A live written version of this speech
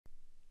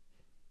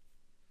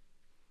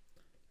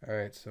All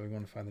right, so we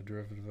want to find the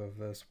derivative of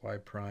this. Y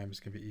prime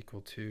is going to be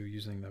equal to,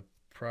 using the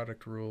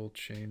product rule,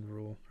 chain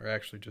rule, or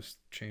actually just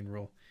chain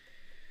rule.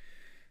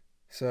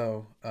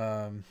 So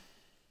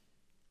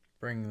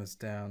bringing this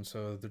down,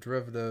 so the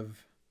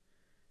derivative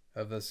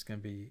of this is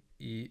going to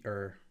be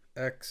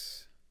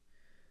x.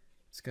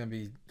 It's going to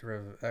be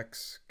derivative of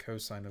x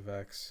cosine of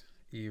x,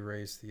 e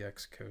raised to the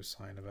x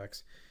cosine of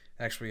x.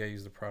 Actually, I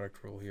use the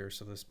product rule here,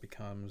 so this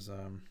becomes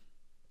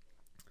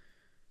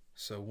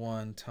so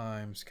 1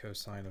 times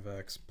cosine of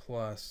x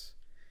plus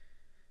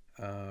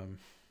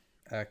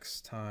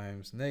x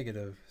times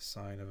negative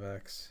sine of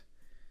x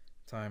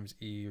times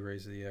e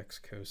raised to the x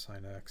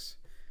cosine x.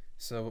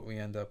 So what we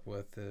end up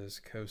with is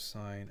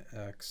cosine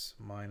x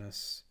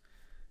minus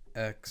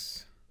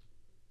x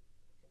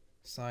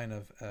sine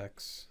of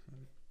x,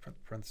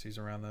 put parentheses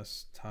around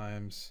this,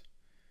 times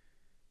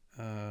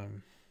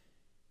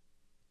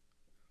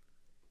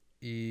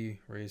e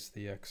raised to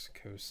the x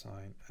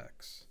cosine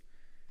x.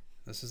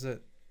 This is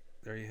it.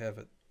 There you have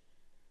it.